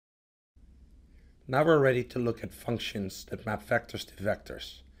Now we're ready to look at functions that map vectors to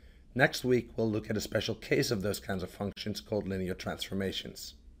vectors. Next week we'll look at a special case of those kinds of functions called linear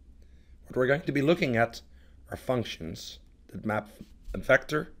transformations. What we're going to be looking at are functions that map a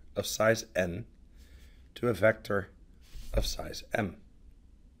vector of size n to a vector of size m.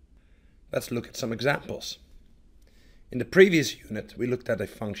 Let's look at some examples. In the previous unit we looked at a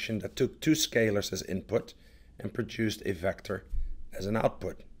function that took two scalars as input and produced a vector as an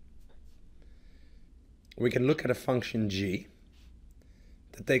output. We can look at a function g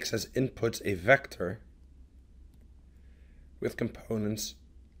that takes as inputs a vector with components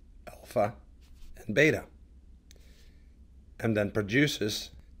alpha and beta, and then produces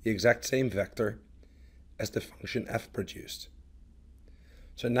the exact same vector as the function f produced.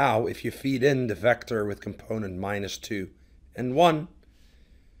 So now if you feed in the vector with component -2 and 1,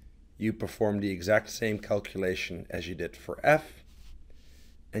 you perform the exact same calculation as you did for f,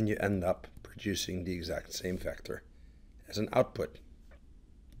 and you end up producing the exact same vector as an output.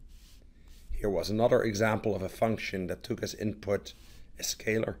 Here was another example of a function that took as input a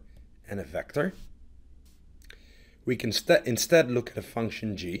scalar and a vector. We can instead look at a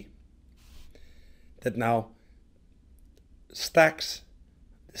function g that now stacks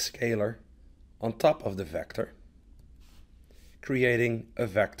the scalar on top of the vector, creating a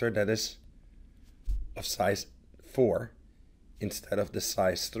vector that is of size 4 instead of the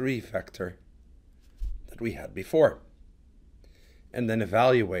size 3 vector that we had before, and then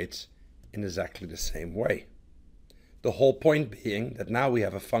evaluates in exactly the same way. The whole point being that now we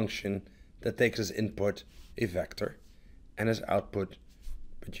have a function that takes as input a vector and as output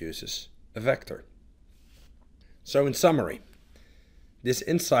produces a vector. So in summary, this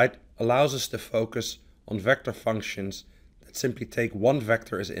insight allows us to focus on vector functions that simply take one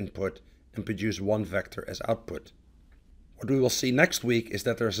vector as input and produce one vector as output. What we will see next week is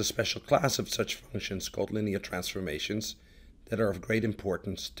that there is a special class of such functions called linear transformations that are of great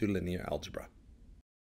importance to linear algebra.